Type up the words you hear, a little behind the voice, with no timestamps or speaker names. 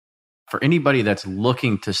for anybody that's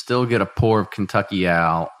looking to still get a pour of Kentucky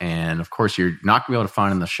Al, and of course you're not going to be able to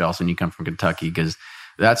find it in the shelves when you come from Kentucky because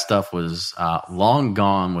that stuff was long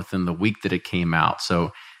gone within the week that it came out.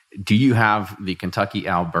 So do you have the Kentucky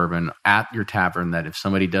Al bourbon at your tavern that if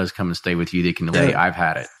somebody does come and stay with you, they can say, I've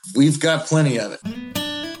had it? We've got plenty of it.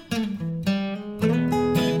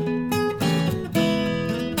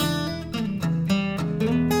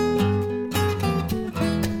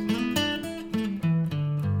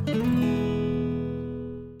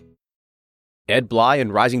 Ed Bly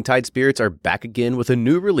and Rising Tide Spirits are back again with a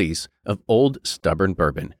new release of Old Stubborn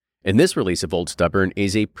Bourbon. And this release of Old Stubborn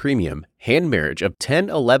is a premium hand marriage of 10,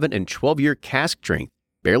 11, and 12-year cask strength,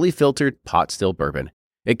 barely filtered pot still bourbon.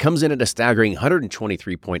 It comes in at a staggering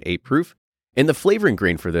 123.8 proof, and the flavoring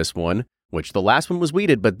grain for this one, which the last one was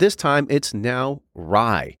wheated, but this time it's now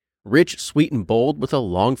rye. Rich, sweet, and bold with a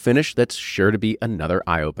long finish that's sure to be another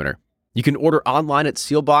eye-opener. You can order online at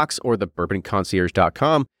Sealbox or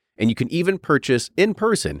thebourbonconcierge.com, and you can even purchase in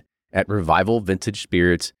person at Revival Vintage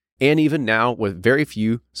Spirits, and even now with very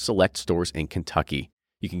few select stores in Kentucky.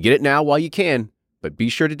 You can get it now while you can, but be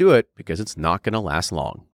sure to do it because it's not going to last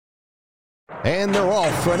long. And they're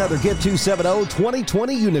off for another Get 270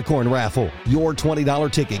 2020 Unicorn Raffle. Your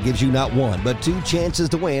 $20 ticket gives you not one, but two chances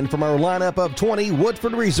to win from our lineup of 20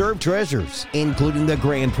 Woodford Reserve treasures, including the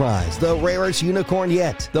grand prize, the rarest unicorn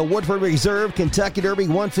yet, the Woodford Reserve Kentucky Derby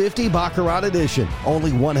 150 Baccarat Edition.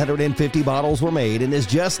 Only 150 bottles were made and is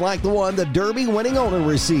just like the one the Derby winning owner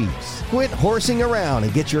receives. Quit horsing around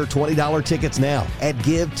and get your $20 tickets now at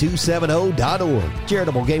give270.org.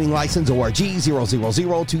 Charitable Gaming License ORG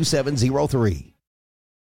 0002703.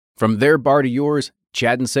 From their bar to yours,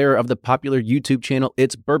 Chad and Sarah of the popular YouTube channel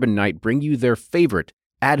It's Bourbon Night bring you their favorite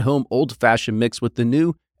at-home old-fashioned mix with the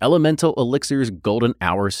new Elemental Elixirs Golden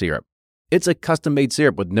Hour Syrup. It's a custom-made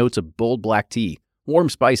syrup with notes of bold black tea, warm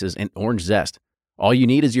spices, and orange zest. All you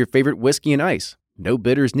need is your favorite whiskey and ice. No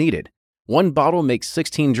bitters needed. One bottle makes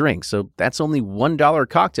 16 drinks, so that's only $1 a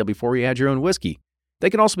cocktail before you add your own whiskey. They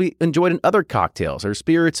can also be enjoyed in other cocktails or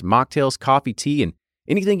spirits, mocktails, coffee, tea, and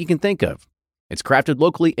anything you can think of. It's crafted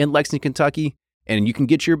locally in Lexington, Kentucky, and you can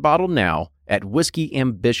get your bottle now at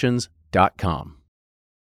whiskeyambitions.com.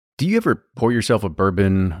 Do you ever pour yourself a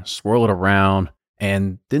bourbon, swirl it around,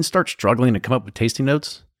 and then start struggling to come up with tasting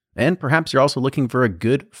notes? And perhaps you're also looking for a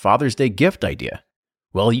good Father's Day gift idea.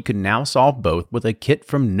 Well, you can now solve both with a kit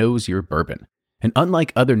from Knows Your Bourbon. And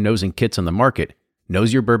unlike other nosing kits on the market,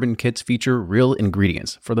 Knows Your Bourbon kits feature real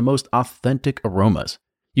ingredients for the most authentic aromas.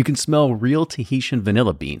 You can smell real Tahitian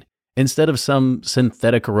vanilla bean instead of some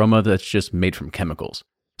synthetic aroma that's just made from chemicals.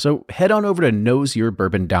 So head on over to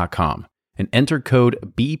knowsyourbourbon.com and enter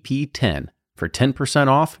code BP10 for 10%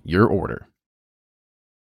 off your order.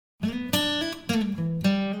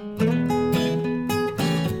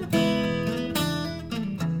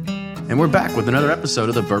 And we're back with another episode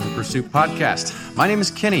of the Bourbon Pursuit Podcast. My name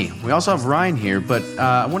is Kenny. We also have Ryan here, but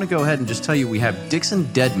I want to go ahead and just tell you we have Dixon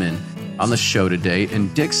Deadman on the show today,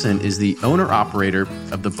 and Dixon is the owner-operator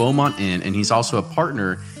of the Beaumont Inn, and he's also a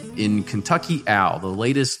partner in Kentucky Al, the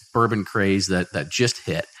latest bourbon craze that just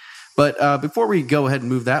hit. But before we go ahead and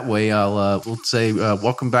move that way, we'll say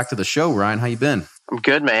welcome back to the show, Ryan. How you been? I'm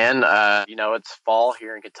good, man. It's fall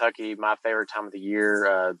here in Kentucky, my favorite time of the year.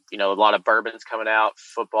 A lot of bourbons coming out,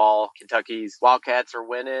 football. Kentucky's Wildcats are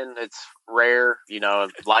winning. It's rare.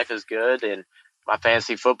 Life is good, and my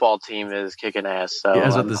fantasy football team is kicking ass. So yeah, I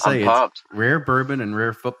was about to say, I'm pumped. Rare bourbon and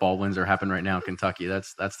rare football wins are happening right now in Kentucky.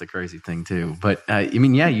 That's the crazy thing too. But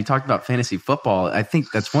you talked about fantasy football. I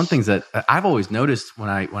think that's one thing that I've always noticed when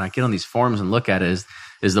I get on these forums and look at it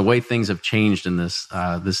is the way things have changed in this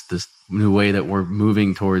new way that we're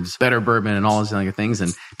moving towards better bourbon and all these other things.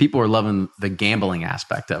 And people are loving the gambling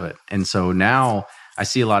aspect of it. And so now I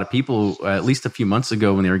see a lot of people, at least a few months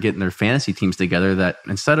ago when they were getting their fantasy teams together, that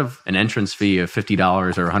instead of an entrance fee of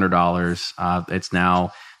 $50 or $100, it's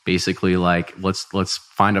now basically like, let's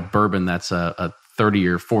find a bourbon that's a 30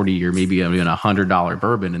 or 40 or maybe even $100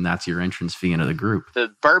 bourbon, and that's your entrance fee into the group. The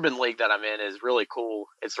bourbon league that I'm in is really cool.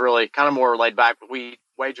 It's really kind of more laid back. We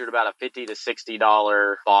wagered about a $50 to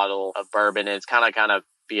 $60 bottle of bourbon, and it's kind of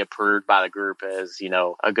be approved by the group as,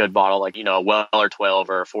 a good bottle, like, a Weller 12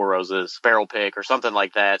 or a Four Roses barrel pick or something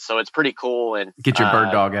like that. So it's pretty cool. And get your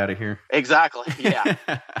bird dog out of here. Exactly. Yeah.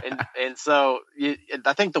 and so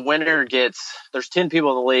I think the winner there's 10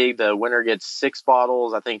 people in the league. The winner gets 6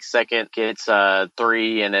 bottles. I think second gets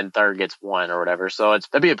 3, and then third gets 1 or whatever. So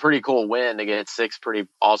that'd be a pretty cool win to get 6 pretty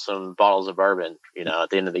awesome bottles of bourbon, at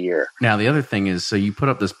the end of the year. Now, the other thing is, so you put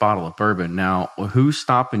up this bottle of bourbon. Now, who's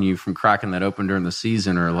stopping you from cracking that open during the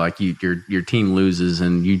season? or like your team loses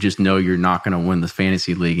and you just know you're not going to win the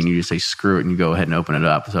fantasy league and you just say screw it and you go ahead and open it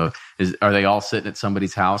up. So are they all sitting at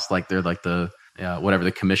somebody's house like they're like the whatever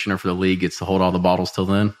the commissioner for the league gets to hold all the bottles till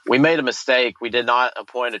then? We made a mistake. We did not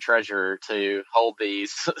appoint a treasurer to hold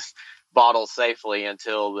these bottles safely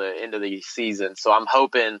until the end of the season. So I'm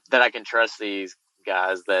hoping that I can trust these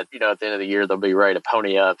guys that, at the end of the year, they'll be ready to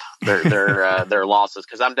pony up their losses,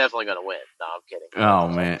 because I'm definitely going to win. No, I'm kidding. Oh,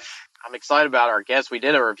 man. I'm excited about our guests. We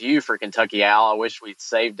did a review for Kentucky Owl. I wish we'd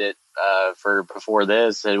saved it for before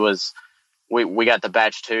this. It was we got the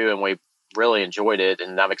batch 2 and we really enjoyed it,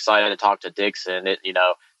 and I'm excited to talk to Dixon.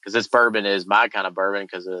 Because this bourbon is my kind of bourbon,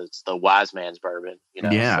 because it's the wise man's bourbon.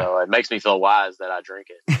 Yeah. So it makes me feel wise that I drink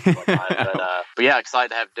it. But yeah, excited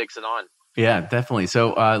to have Dixon on. Yeah, definitely.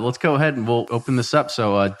 So let's go ahead and we'll open this up.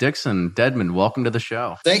 So Dixon Dedmon, welcome to the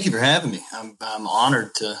show. Thank you for having me. I'm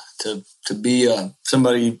honored to be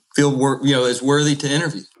somebody is worthy to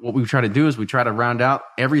interview. What we try to do is we try to round out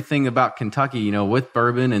everything about Kentucky, with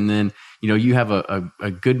bourbon, and then you have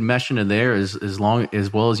a good mesh into there as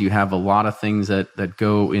well as you have a lot of things that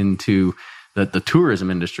go into the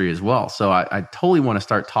tourism industry as well. So I totally want to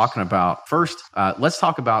start talking about first. Let's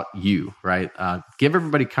talk about you, right? Give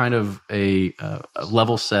everybody kind of a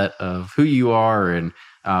level set of who you are and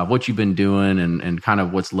what you've been doing and kind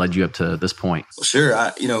of what's led you up to this point. Well, sure.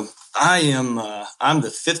 I'm the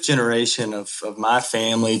 5th generation of my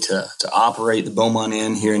family to operate the Beaumont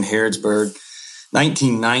Inn here in Harrodsburg.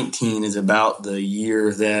 1919 is about the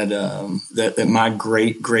year that my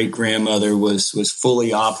great grandmother was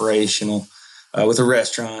fully operational with a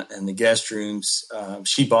restaurant and the guest rooms.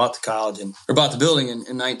 She bought the building in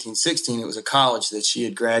 1916. It was a college that she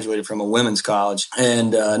had graduated from, a women's college,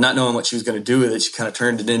 and not knowing what she was going to do with it, she kind of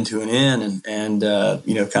turned it into an inn, and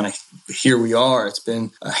kind of here we are. It's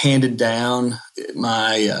been handed down.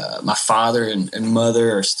 My father and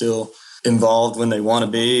mother are still involved when they want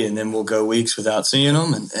to be, and then we'll go weeks without seeing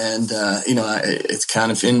them. It's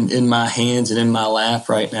kind of in my hands and in my lap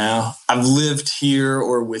right now. I've lived here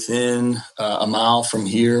or within a mile from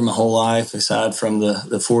here my whole life, aside from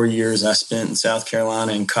the 4 years I spent in South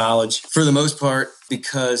Carolina in college. For the most part,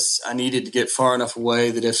 because I needed to get far enough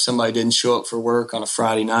away that if somebody didn't show up for work on a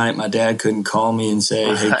Friday night, my dad couldn't call me and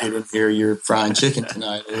say, hey, get in here, you're frying chicken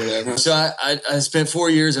tonight or whatever. So I spent 4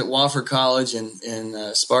 years at Wofford College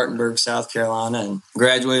in Spartanburg, South Carolina, and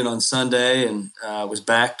graduated on Sunday, and was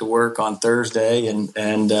back to work on Thursday,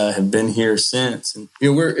 and have been here since. And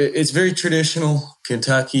it's very traditional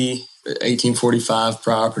Kentucky 1845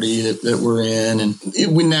 property that we're in, and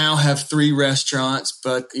we now have 3 restaurants,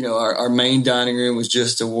 but our main dining room was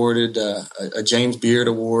just awarded a James Beard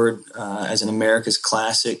Award as an America's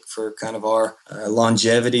Classic for kind of our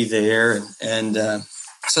longevity there, and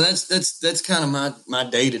so that's kind of my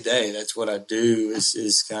day to day. That's what I do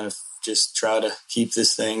is kind of just try to keep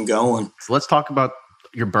this thing going. So let's talk about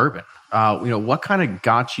your bourbon. What kind of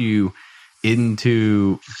got you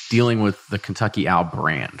into dealing with the Kentucky Owl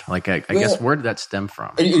brand? Like, I guess, where did that stem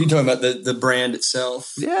from? Are you talking about the brand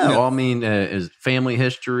itself? Yeah. Well, I mean, is family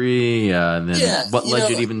history, and then what led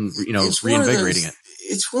you to even, reinvigorating it?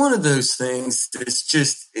 It's one of those things that's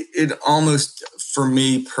just, it almost, for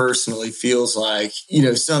me personally, feels like,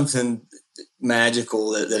 something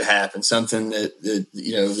magical that happened, something that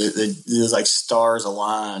is like stars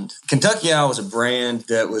aligned. Kentucky Owl was a brand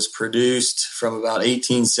that was produced from about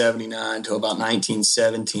 1879 to about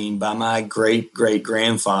 1917 by my great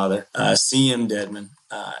grandfather, C.M. Dedmon.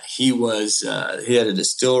 He had a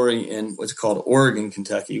distillery in what's called Oregon,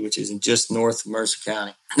 Kentucky, which is just north of Mercer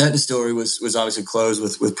County. That distillery was obviously closed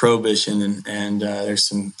with Prohibition, and there's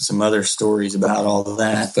some other stories about all of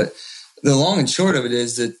that, but the long and short of it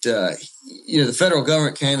is that, the federal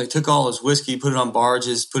government came, they took all his whiskey, put it on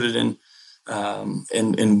barges, put it in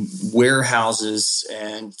warehouses,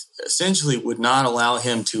 and essentially would not allow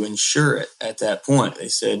him to insure it at that point. They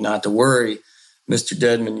said, not to worry, Mr.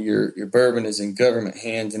 Dedmon, your bourbon is in government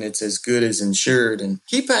hands and it's as good as insured. And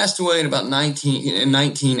he passed away in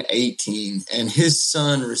 1918, and his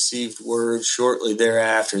son received word shortly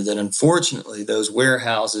thereafter that unfortunately those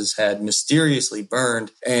warehouses had mysteriously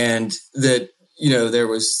burned, and that there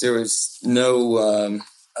was no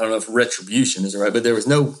I don't know if retribution is right, but there was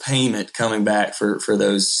no payment coming back for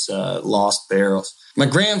those lost barrels. My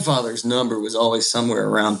grandfather's number was always somewhere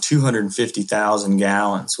around 250,000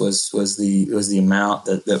 gallons was the amount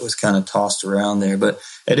that was kind of tossed around there. But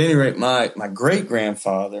at any rate, my great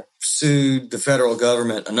grandfather sued the federal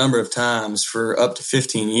government a number of times for up to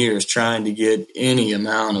 15 years trying to get any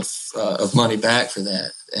amount of money back for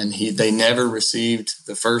that. and they never received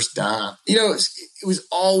the first dime. It was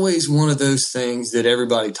always one of those things that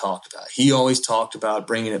everybody talked about. He always talked about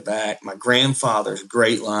bringing it back. My grandfather's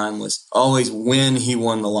great line was always when he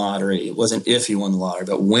won the lottery. It wasn't if he won the lottery,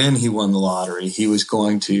 but when he won the lottery, he was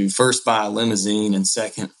going to first buy a limousine and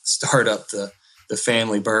second start up the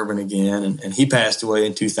family bourbon again. And he passed away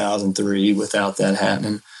in 2003 without that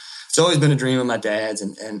happening. It's always been a dream of my dad's,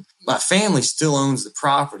 and my family still owns the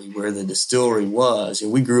property where the distillery was.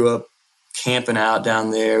 We grew up camping out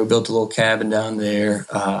down there. We built a little cabin down there.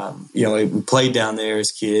 We played down there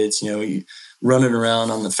as kids, running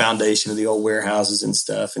around on the foundation of the old warehouses and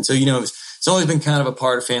stuff. And so, it's always been kind of a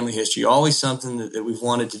part of family history, always something that we've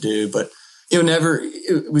wanted to do, but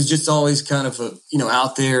it was just always kind of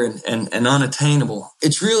out there and unattainable.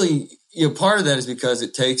 It's really, part of that is because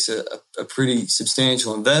it takes a pretty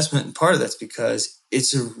substantial investment. And part of that's because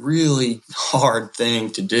it's a really hard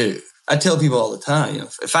thing to do. I tell people all the time,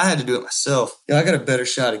 if I had to do it myself, I got a better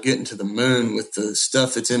shot of getting to the moon with the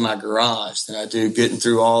stuff that's in my garage than I do getting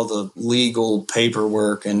through all the legal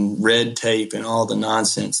paperwork and red tape and all the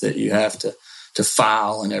nonsense that you have to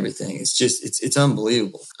file and everything. It's just, it's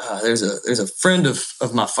unbelievable. There's a friend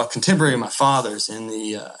of my contemporary of my father's in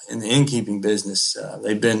the innkeeping business.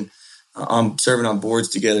 They've been serving on boards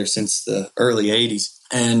together since the early 80s.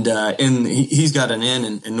 And he's got an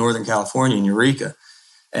inn in Northern California, in Eureka.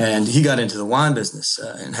 And he got into the wine business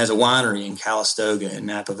and has a winery in Calistoga in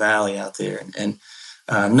Napa Valley out there. And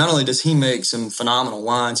not only does he make some phenomenal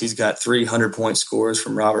wines, he's got 300-point scores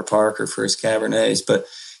from Robert Parker for his Cabernets, but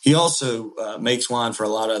he also makes wine for a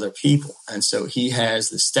lot of other people. And so he has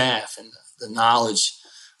the staff and the knowledge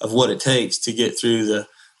of what it takes to get through the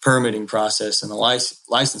permitting process and the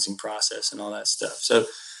licensing process and all that stuff. So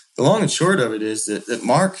the long and short of it is that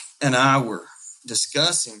Mark and I were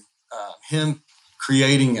discussing him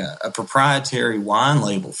creating a proprietary wine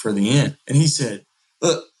label for the inn. And he said,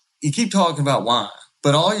 look, you keep talking about wine,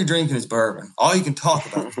 but all you're drinking is bourbon. All you can talk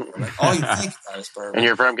about is bourbon. All you think about is bourbon. And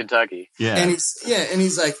you're from Kentucky. Yeah. And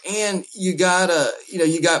he's like, and you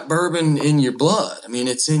got bourbon in your blood. I mean,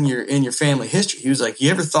 it's in your family history. He was like,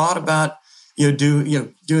 you ever thought about,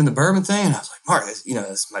 doing the bourbon thing? And I was like, Mark,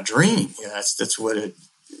 that's my dream. That's what I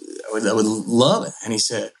would love it. And he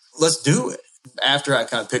said, let's do it. After I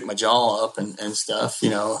kind of picked my jaw up and stuff, he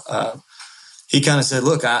kind of said,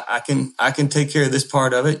 look, I can take care of this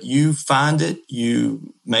part of it. You find it,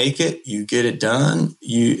 you make it, you get it done.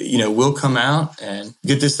 We'll come out and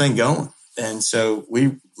get this thing going. And so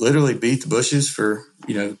we literally beat the bushes for,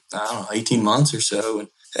 18 months or so.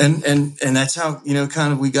 And that's how,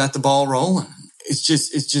 kind of we got the ball rolling. It's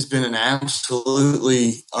just been an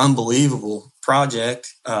absolutely unbelievable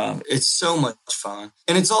project. It's so much fun.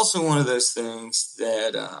 And it's also one of those things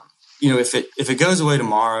that, if it goes away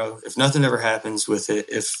tomorrow, if nothing ever happens with it,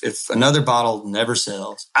 if another bottle never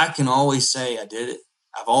sells, I can always say I did it.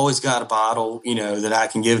 I've always got a bottle, that I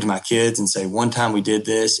can give to my kids and say, one time we did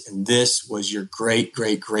this, and this was your great,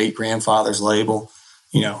 great, great grandfather's label,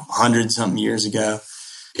 100-something years ago.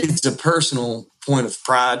 It's a personal point of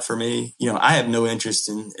pride for me. I have no interest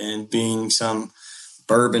in being some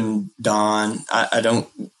bourbon don. I don't,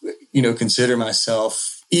 consider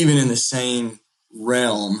myself even in the same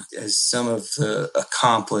realm as some of the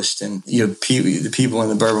accomplished and the people in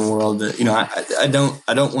the bourbon world that I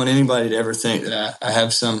don't want anybody to ever think that I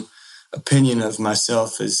have some opinion of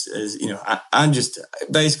myself as I'm just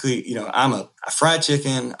basically I'm a fried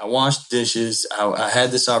chicken. I wash dishes. I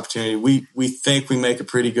had this opportunity. We think we make a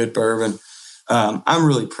pretty good bourbon. I'm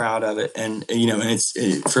really proud of it, and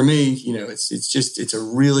for me, it's a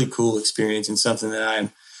really cool experience and something that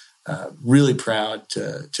I'm really proud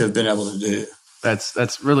to have been able to do.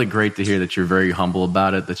 That's really great to hear that you're very humble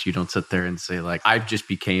about it, that you don't sit there and say, like, I just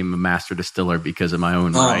became a master distiller because of my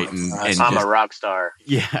own right. And I'm a rock star.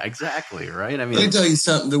 Yeah, exactly. Right. I mean, let me tell you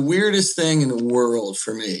something. The weirdest thing in the world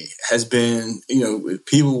for me has been,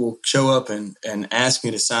 people will show up and ask me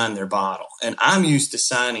to sign their bottle. And I'm used to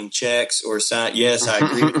signing checks or yes, I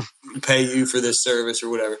agree to pay you for this service or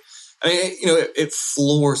whatever. I mean, it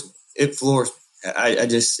floors me. It floors me.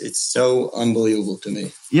 It's so unbelievable to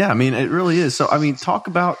me. Yeah, I mean, it really is. So, I mean, talk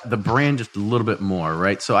about the brand just a little bit more,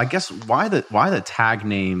 right? So, I guess why the tag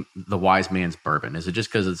name, The Wise Man's Bourbon? Is it just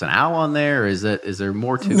because it's an owl on there? Or is there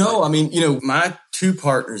more to it? No, I mean, my two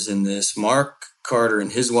partners in this, Mark Carter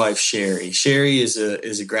and his wife Sherry. Sherry is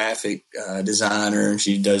a graphic designer, and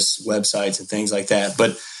she does websites and things like that.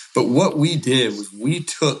 But what we did was we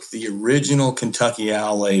took the original Kentucky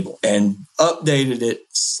Owl label and updated it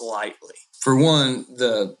slightly. For one,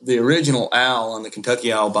 the original owl on the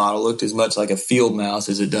Kentucky Owl bottle looked as much like a field mouse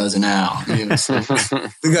as it does an owl. So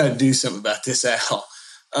we got to do something about this owl.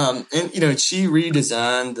 And she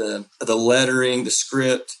redesigned the lettering, the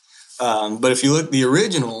script. But if you look, the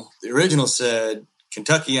original said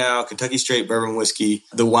Kentucky Owl, Kentucky Straight Bourbon Whiskey,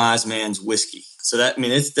 the Wise Man's Whiskey. So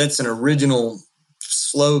that's an original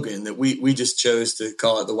slogan that we just chose to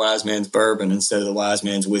call it the Wise Man's Bourbon instead of the Wise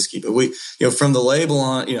Man's Whiskey. But from the label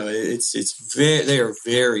on, they are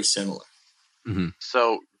very similar. Mm-hmm.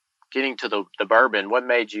 So getting to the bourbon, what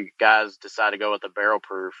made you guys decide to go with the barrel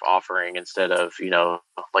proof offering instead of,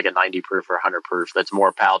 like a 90 proof or 100 proof that's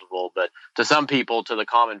more palatable, but to some people, to the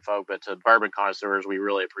common folk, but to bourbon connoisseurs, we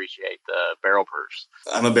really appreciate the barrel proofs.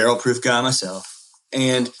 I'm a barrel proof guy myself.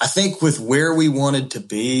 And I think with where we wanted to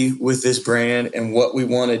be with this brand and what we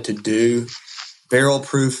wanted to do, barrel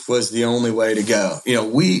proof was the only way to go.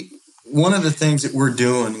 One of the things that we're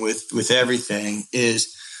doing with everything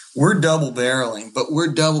is we're double barreling, but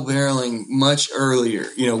we're double barreling much earlier.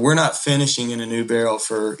 We're not finishing in a new barrel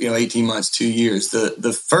for, 18 months, 2 years.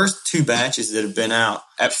 The first 2 batches that have been out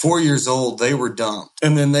at 4 years old, they were dumped.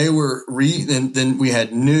 And then they were then we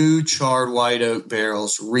had new charred white oak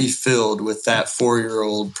barrels refilled with that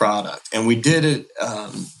 4-year-old product. And we did it,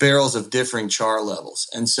 barrels of differing char levels.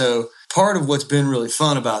 And so part of what's been really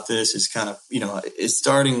fun about this is kind of, it's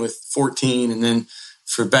starting with 14 and then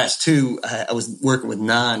for batch 2, I was working with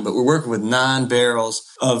 9, but we're working with 9 barrels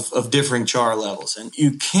of differing char levels. And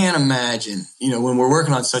you can't imagine, when we're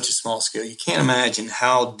working on such a small scale, you can't imagine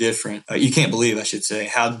how different, you can't believe, I should say,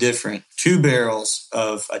 how different 2 barrels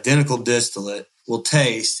of identical distillate will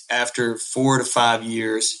taste after 4 to 5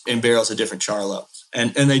 years in barrels of different char levels.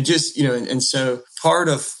 And they just, and so part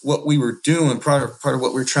of what we were doing, part of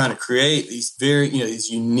what we were trying to create, these very, these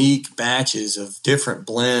unique batches of different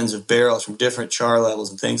blends of barrels from different char levels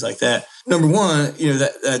and things like that. Number one,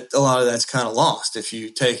 that a lot of that's kind of lost if you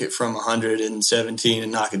take it from 117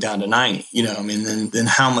 and knock it down to 90, then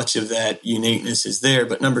how much of that uniqueness is there?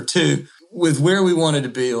 But number two, with where we wanted to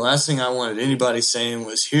be, the last thing I wanted anybody saying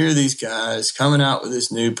was, here are these guys coming out with this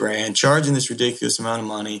new brand, charging this ridiculous amount of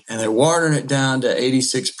money, and they're watering it down to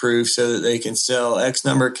 86 proof so that they can sell X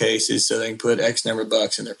number of cases so they can put X number of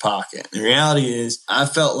bucks in their pocket. And the reality is, I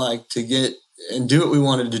felt like to get and do what we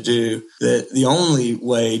wanted to do, that the only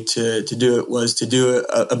way to do it was to do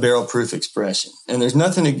a barrel proof expression. And I have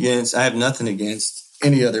nothing against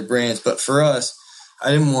any other brands, but for us,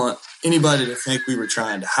 I didn't want anybody to think we were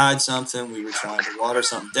trying to hide something. We were trying to water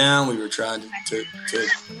something down. We were trying to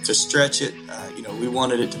stretch it. We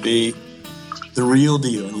wanted it to be the real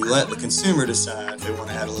deal. And you let the consumer decide if they want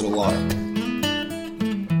to add a little water.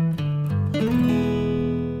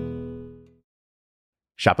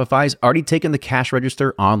 Shopify's already taken the cash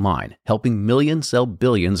register online, helping millions sell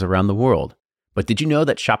billions around the world. But did you know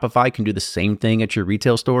that Shopify can do the same thing at your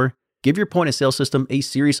retail store? Give your point-of-sale system a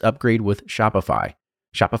serious upgrade with Shopify.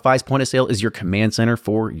 Shopify's point of sale is your command center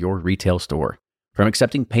for your retail store. From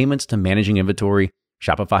accepting payments to managing inventory,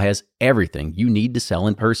 Shopify has everything you need to sell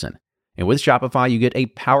in person. And with Shopify, you get a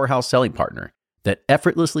powerhouse selling partner that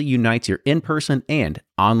effortlessly unites your in-person and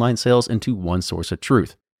online sales into one source of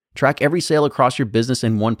truth. Track every sale across your business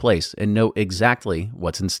in one place and know exactly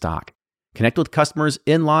what's in stock. Connect with customers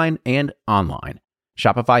in-line and online.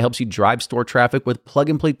 Shopify helps you drive store traffic with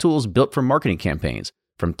plug-and-play tools built for marketing campaigns,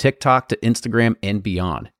 from TikTok to Instagram and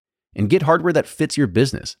beyond. And get hardware that fits your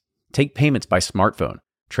business. Take payments by smartphone.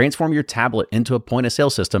 Transform your tablet into a point-of-sale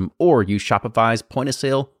system or use Shopify's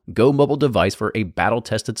point-of-sale Go mobile device for a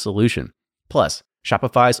battle-tested solution. Plus,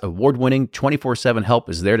 Shopify's award-winning 24/7 help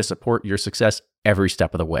is there to support your success every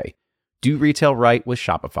step of the way. Do retail right with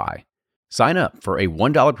Shopify. Sign up for a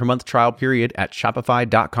 $1 per month trial period at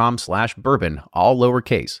shopify.com/bourbon, all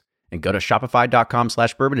lowercase, and go to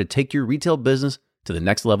shopify.com/bourbon to take your retail business to the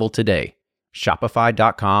next level today.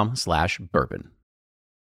 Shopify.com/bourbon.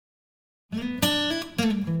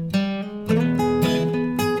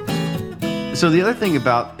 So the other thing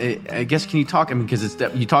about, I guess, can you talk, because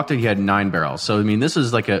you had 9 barrels. So, this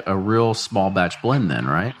is like a real small batch blend then,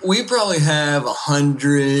 right? We probably have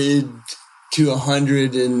 100 to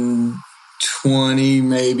 120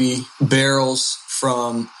 maybe barrels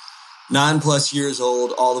from 9+ years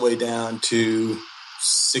old all the way down to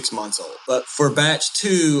 6 months old. But for batch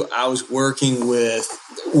 2, I was working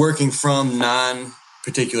from 9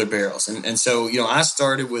 particular barrels. And so, I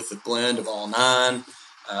started with a blend of all 9,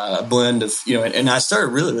 a blend of, and I started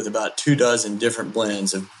really with about 24 different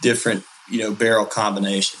blends of different, barrel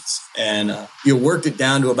combinations. And, worked it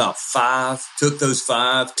down to about 5, took those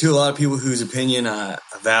 5 to a lot of people whose opinion I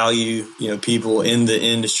value, people in the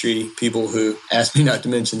industry, people who ask me not to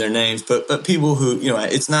mention their names, but people who,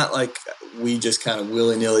 it's not like we just kind of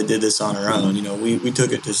willy-nilly did this on our own. We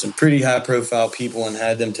took it to some pretty high-profile people and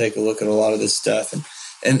had them take a look at a lot of this stuff. And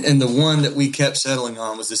And the one that we kept settling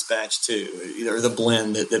on was this batch 2, or the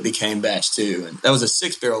blend that became batch 2. And that was a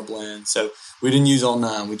 6-barrel blend. So we didn't use all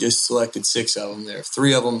 9. We just selected 6 of them. There are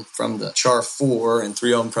 3 of them from the Char 4 and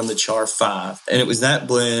 3 of them from the Char 5. And it was that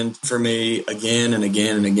blend for me again and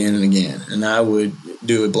again and again and again. And I would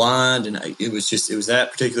do it blind. And it was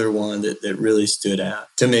that particular one that really stood out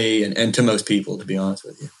to me and to most people, to be honest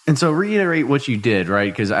with you. And so reiterate what you did,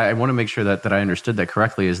 right? Because I want to make sure that I understood that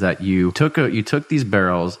correctly, is that you took these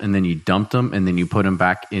barrels and then you dumped them and then you put them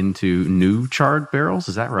back into new charred barrels.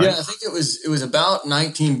 Is that right? Yeah, I think it was about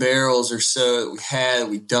 19 barrels or so that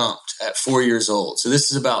we dumped at 4 years old. So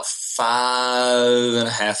this is about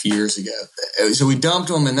 5.5 years ago. So we dumped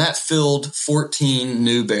them, and that filled 14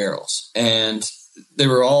 new barrels, and they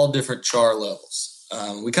were all different char levels.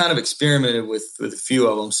 We kind of experimented with a few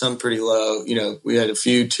of them, some pretty low. We had a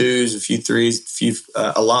few 2s, a few 3s,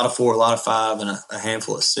 a lot of 4, a lot of 5, and a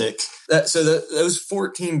handful of 6. Those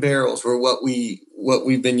 14 barrels were what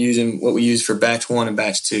we've been using, what we used for batch 1 and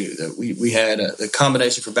batch 2. We had the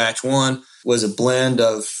combination for batch 1 was a blend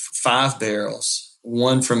of 5 barrels,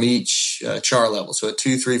 1 from each char level, so a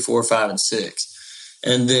 2, 3, 4, 5, and 6.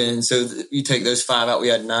 And then, so you take those 5 out, we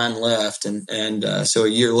had 9 left. And so a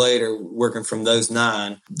year later, working from those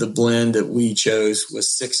 9, the blend that we chose was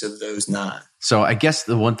 6 of those 9. So I guess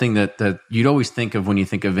the one thing that you'd always think of when you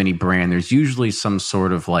think of any brand, there's usually some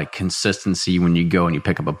sort of like consistency when you go and you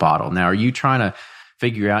pick up a bottle. Now, are you trying to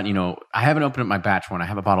figure out, I haven't opened up my batch 1. I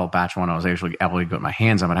have a bottle of batch 1. I was actually able to get my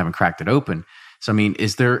hands on, but I haven't cracked it open. So, I mean,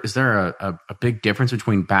 is there a big difference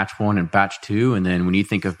between batch 1 and batch 2? And then when you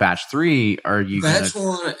think of batch 3, are you batch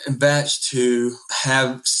 1 and batch 2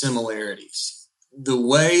 have similarities. The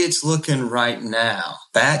way it's looking right now,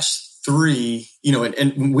 batch 3,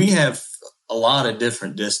 and we have a lot of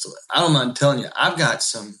different distillate. I don't mind telling you, I've got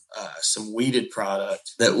some wheated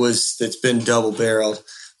product that's been double barreled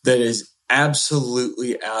that is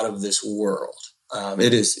absolutely out of this world.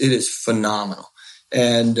 It is phenomenal.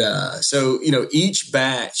 And so, each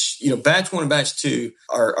batch, batch 1 and batch 2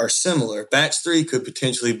 are similar. Batch 3 could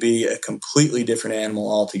potentially be a completely different animal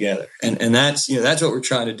altogether. And that's what we're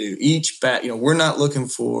trying to do. Each batch, we're not looking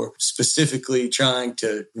for specifically trying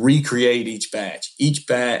to recreate each batch. Each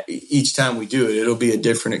time we do it, it'll be a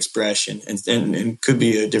different expression and could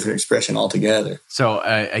be a different expression altogether. So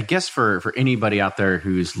I guess for anybody out there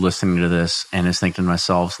who's listening to this and is thinking to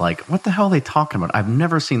themselves, like, what the hell are they talking about? I've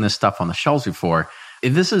never seen this stuff on the shelves before.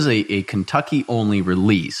 This is a Kentucky-only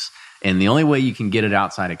release, and the only way you can get it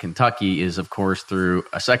outside of Kentucky is, of course, through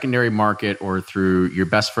a secondary market or through your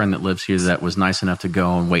best friend that lives here that was nice enough to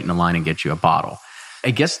go and wait in a line and get you a bottle. I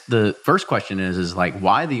guess the first question is like,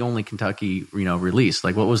 why the only Kentucky, release?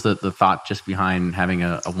 Like, what was the thought just behind having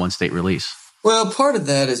a one-state release? Well, part of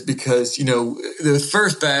that is because, the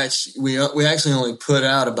first batch, we actually only put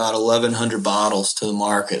out about 1,100 bottles to the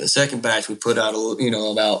market. The second batch, we put out,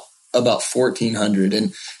 about 1,400,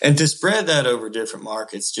 and to spread that over different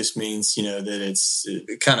markets just means that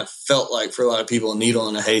it kind of felt like for a lot of people a needle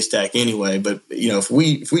in a haystack anyway. But if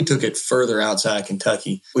we took it further outside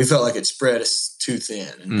Kentucky, we felt like it spread us too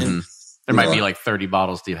thin. And there might be like 30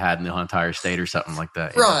 bottles you've had in the entire state or something like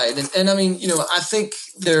that, right? And I mean, I think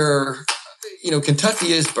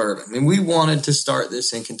Kentucky is bourbon. I mean, we wanted to start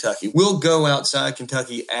this in Kentucky. We'll go outside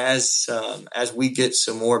Kentucky as we get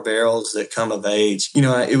some more barrels that come of age.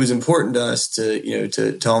 It was important to us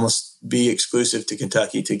to almost be exclusive to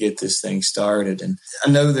Kentucky to get this thing started. And I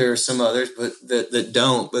know there are some others, but that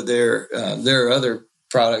don't. But there are other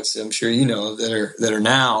products I'm sure that are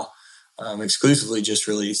now exclusively just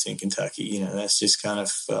released in Kentucky. That's just kind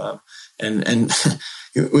of and.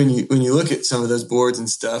 When you look at some of those boards and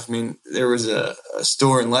stuff, I mean, there was a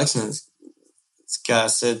store in Lexington. This guy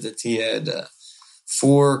said that he had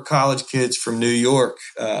 4 college kids from New York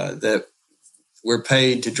that were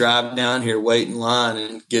paid to drive down here, wait in line,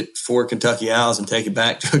 and get 4 Kentucky Owls and take it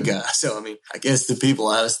back to a guy. So, I mean, I guess the people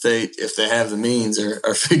out of state, if they have the means,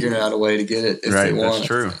 are figuring out a way to get it if they want. That's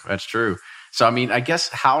true. That's true. So, I mean, I guess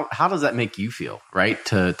how does that make you feel, right?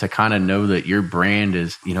 To kind of know that your brand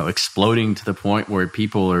is, exploding to the point where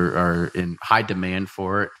people are in high demand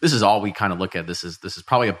for it. This is all we kind of look at. This is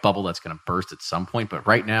probably a bubble that's going to burst at some point, but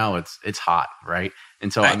right now it's hot, right?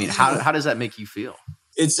 And so, I mean, how does that make you feel?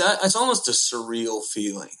 It's almost a surreal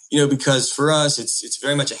feeling, because for us, it's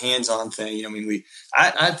very much a hands-on thing. I mean,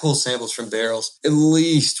 I pull samples from barrels at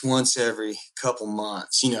least once every couple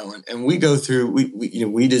months, and we go through,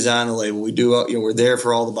 we design the label, we do, we're there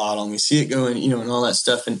for all the bottle and we see it going, and all that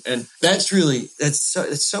stuff. And that's really,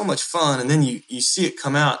 it's so much fun. And then you see it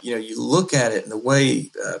come out, you look at it and the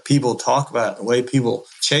way people talk about it, the way people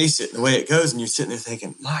chase it and the way it goes, and you're sitting there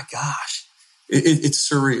thinking, my gosh, it's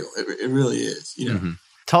surreal. It really is, you know. Mm-hmm.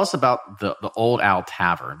 Tell us about the Old Owl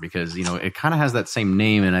Tavern, because, you know, it kind of has that same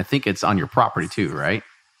name, and I think it's on your property too, right?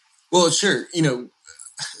 Well, sure. You know,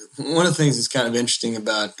 one of the things that's kind of interesting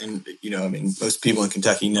about, and, you know, I mean, most people in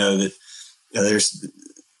Kentucky know that, you know, there's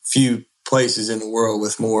few places in the world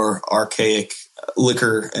with more archaic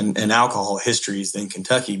liquor and alcohol histories than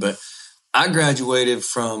Kentucky. But I graduated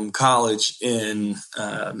from college in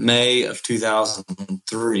May of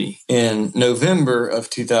 2003. In November of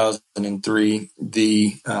 2003,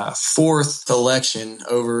 the fourth election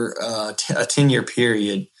over a 10-year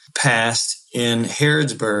period passed in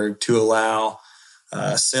Harrodsburg to allow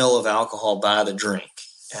sale of alcohol by the drink.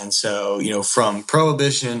 And so, you know, from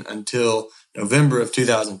Prohibition until November of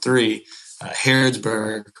 2003,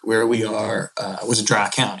 Harrodsburg, where we are, was a dry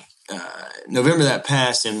county. November that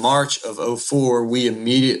passed. In March of 2004, we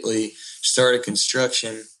immediately started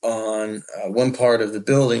construction on one part of the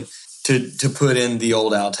building to put in the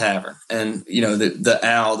Old Owl Tavern. And, you know, the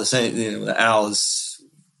owl, the same, you know, the owl is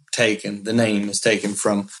taken, the name is taken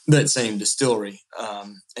from that same distillery.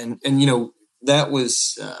 And you know, that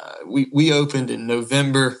was, we opened in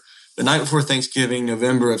November, the night before Thanksgiving,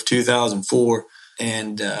 November of 2004.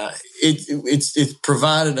 And it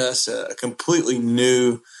provided us a completely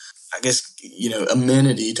new, I guess, you know,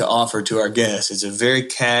 amenity to offer to our guests. It's a very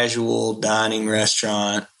casual dining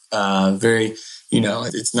restaurant, very, you know,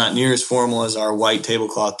 it's not near as formal as our white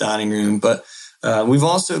tablecloth dining room, but we've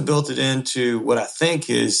also built it into what I think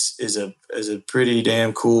is a pretty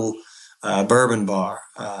damn cool bourbon bar.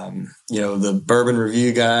 You know, the Bourbon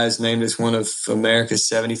Review guys named us one of America's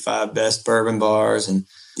 75 best bourbon bars. And,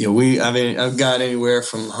 you know, I've got anywhere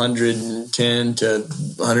from 110 to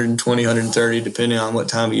 120, 130, depending on what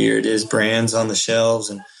time of year it is, brands on the shelves.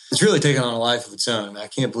 And it's really taken on a life of its own. I mean, I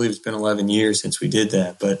can't believe it's been 11 years since we did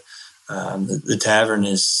that. But the tavern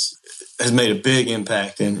has made a big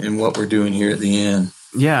impact in what we're doing here at the inn.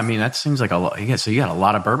 Yeah, I mean, that seems like a lot. Yeah, so you got a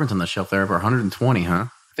lot of bourbons on the shelf there, over 120, huh?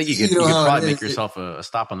 I think you could probably make yourself a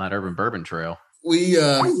stop on that Urban Bourbon Trail. We've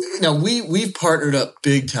partnered up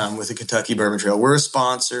big time with the Kentucky Bourbon Trail. We're a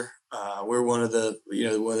sponsor. We're one of the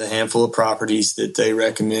handful of properties that they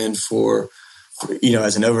recommend for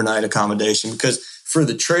as an overnight accommodation, because for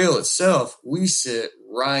the trail itself, we sit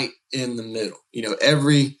right in the middle. You know,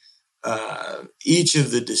 each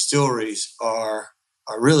of the distilleries are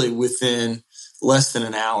really within less than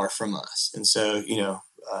an hour from us. And so, you know,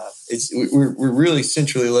 we're really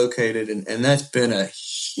centrally located, and that's been a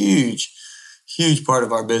huge part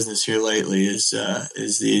of our business here lately is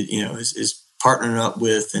partnering up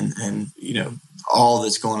with and you know, all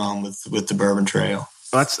that's going on with the Bourbon Trail.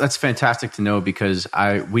 Well, that's fantastic to know, because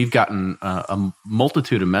we've gotten a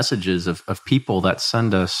multitude of messages of people that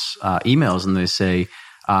send us emails, and they say,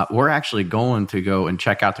 we're actually going to go and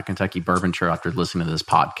check out the Kentucky Bourbon Trail after listening to this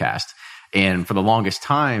podcast. And for the longest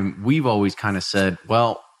time, we've always kind of said,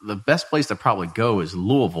 well, the best place to probably go is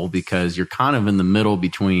Louisville, because you're kind of in the middle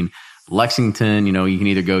between Lexington. You know, you can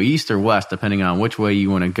either go east or west, depending on which way you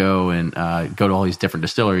want to go, and go to all these different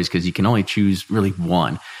distilleries, because you can only choose really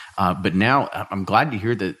one. But now I'm glad to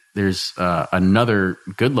hear that there's another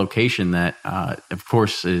good location that, of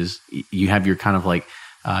course, is you have your kind of like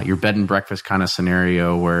your bed and breakfast kind of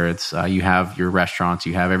scenario, where it's you have your restaurants,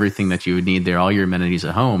 you have everything that you would need there, all your amenities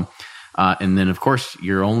at home. And then, of course,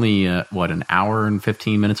 you're only, an hour and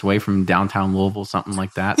 15 minutes away from downtown Louisville, something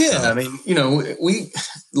like that. Yeah, so. I mean, you know,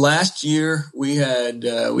 last year we had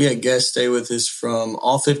guests stay with us from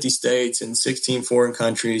all 50 states and 16 foreign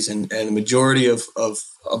countries, and the majority of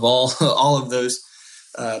all of those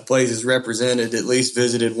places represented at least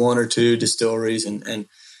visited one or two distilleries, and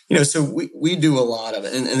you know, so we do a lot of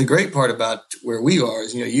it. And the great part about where we are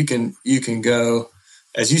is, you know, you can go,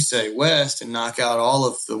 as you say, west and knock out all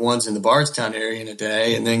of the ones in the Bardstown area in a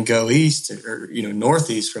day, and then go east or, you know,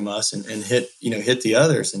 northeast from us and hit the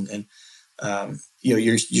others. And you know,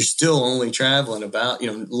 you're still only traveling about,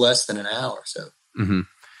 you know, less than an hour. So, mm-hmm.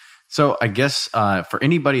 So I guess for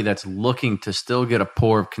anybody that's looking to still get a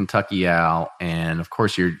pour of Kentucky Owl, and of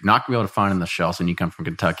course you're not going to be able to find it in the shelves when you come from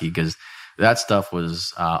Kentucky, because that stuff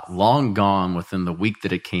was long gone within the week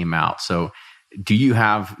that it came out. So do you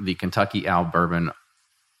have the Kentucky Owl bourbon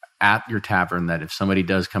at your tavern that if somebody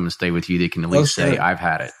does come and stay with you, they can at least say, I've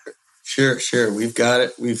had it? Sure. We've got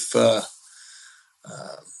it. We've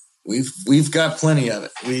got plenty of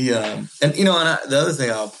it. And you know, the other thing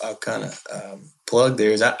I'll kind of plug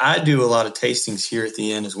there is I do a lot of tastings here at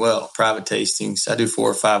the inn as well, private tastings. I do 4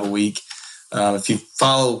 or 5 a week. If you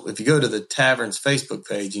go to the tavern's Facebook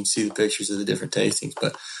page, you can see the pictures of the different tastings.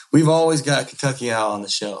 But we've always got Kentucky Owl on the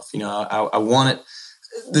shelf. You know, I want it.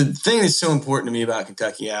 The thing that's so important to me about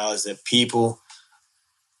Kentucky Owl is that people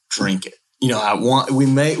drink it. We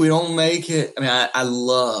don't make it. I mean, I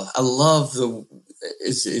love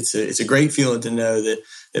it's a great feeling to know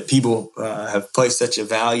that people have placed such a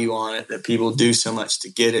value on it, that people do so much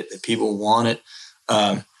to get it, that people want it.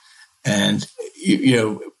 And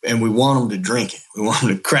we want them to drink it. We want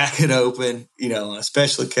them to crack it open, on a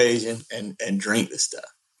special occasion and drink the stuff.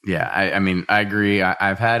 Yeah. I mean, I agree.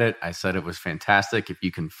 I've had it. I said it was fantastic. If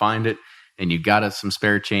you can find it and you got some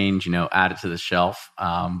spare change, add it to the shelf.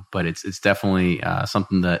 But it's definitely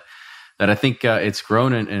something that I think it's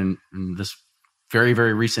grown in this very,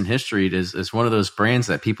 very recent history. It is one of those brands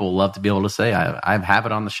that people love to be able to say, I have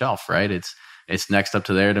it on the shelf, right? It's next up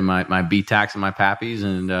to there to my B-Tax and my Pappies.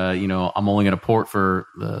 And, I'm only going to pour it for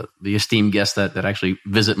the esteemed guests that actually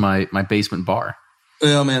visit my basement bar.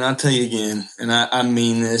 Well, man, I'll tell you again, and I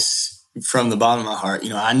mean this from the bottom of my heart.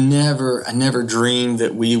 I never dreamed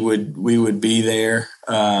that we would be there.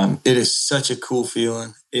 It is such a cool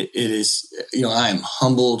feeling. It is, I am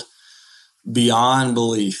humbled beyond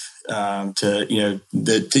belief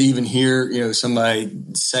to even hear somebody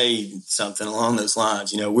say something along those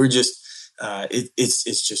lines. We're just it's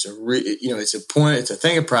just it's a point. It's a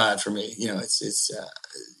thing of pride for me.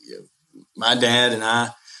 My dad and I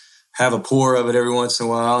have a pour of it every once in a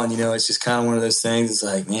while. And, it's just kind of one of those things. It's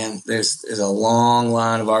like, man, there's a long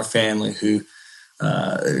line of our family who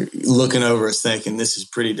are looking over us thinking this is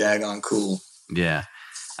pretty daggone cool. Yeah.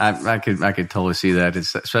 I could totally see that.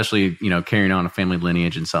 It's especially, carrying on a family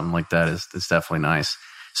lineage and something like that is definitely nice.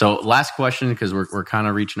 So last question, because we're kind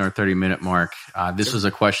of reaching our 30-minute mark. This was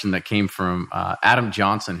a question that came from Adam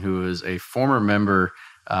Johnson, who is a former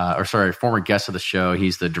former guest of the show.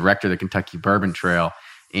 He's the director of the Kentucky Bourbon Trail.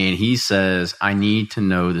 And he says, I need to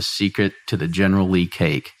know the secret to the General Lee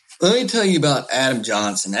cake. Let me tell you about Adam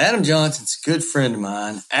Johnson. Adam Johnson's a good friend of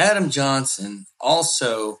mine. Adam Johnson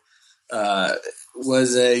also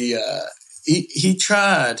was he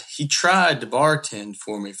tried to bartend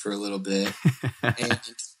for me for a little bit. And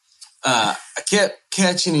I kept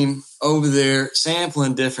catching him over there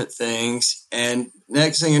sampling different things. And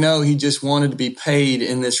next thing you know, he just wanted to be paid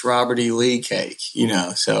in this Robert E. Lee cake,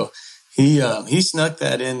 so he snuck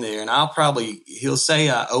that in there, and he'll say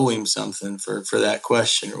I owe him something for that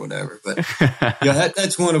question or whatever. But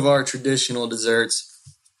that's one of our traditional desserts.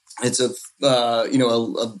 It's a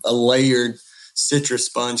layered citrus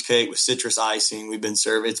sponge cake with citrus icing. We've been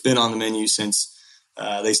serving. It's been on the menu since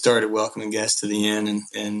they started welcoming guests to the inn in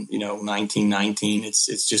 1919.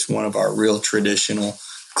 It's just one of our real traditional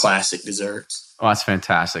classic desserts. Oh, that's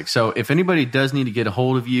fantastic. So if anybody does need to get a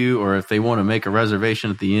hold of you, or if they want to make a reservation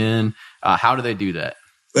at the inn, how do they do that?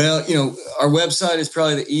 Well, our website is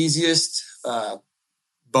probably the easiest,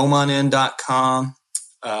 beaumontinn.com.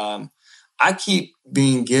 I keep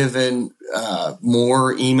being given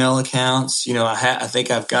more email accounts. I think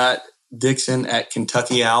I've got Dixon at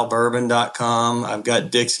KentuckyOwlBourbon.com. I've got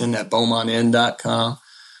Dixon at beaumontinn.com.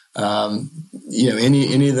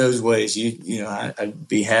 Any of those ways, I'd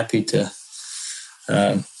be happy to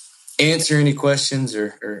answer any questions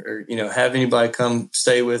or have anybody come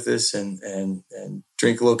stay with us and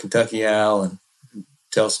drink a little Kentucky Owl and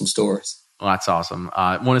tell some stories. Well, that's awesome.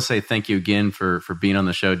 I want to say thank you again for being on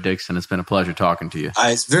the show, Dixon. It's been a pleasure talking to you.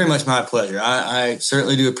 It's very much my pleasure. I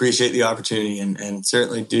certainly do appreciate the opportunity and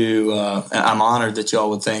certainly do. I'm honored that y'all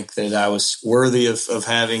would think that I was worthy of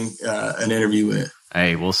having an interview with.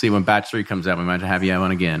 Hey, we'll see when Batch 3 comes out. We might have you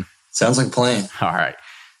on again. Sounds like a plan. All right.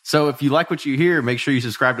 So if you like what you hear, make sure you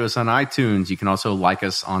subscribe to us on iTunes. You can also like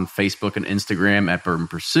us on Facebook and Instagram at Bourbon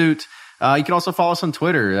Pursuit. You can also follow us on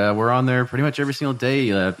Twitter. We're on there pretty much every single day,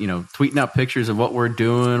 tweeting out pictures of what we're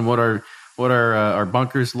doing, what our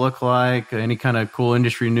bunkers look like, any kind of cool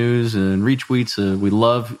industry news and retweets. We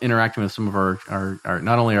love interacting with some of our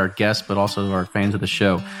not only our guests, but also our fans of the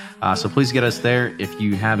show. So please get us there. If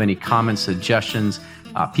you have any comments, suggestions,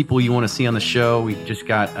 people you want to see on the show, we just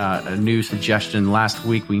got a new suggestion last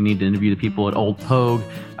week. We need to interview the people at Old Pogue.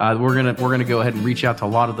 We're gonna go ahead and reach out to a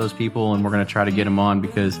lot of those people, and we're gonna try to get them on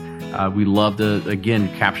because we love to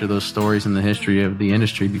again capture those stories in the history of the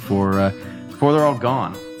industry before they're all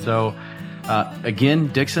gone. So again,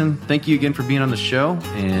 Dixon, thank you again for being on the show,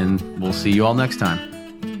 and we'll see you all next time.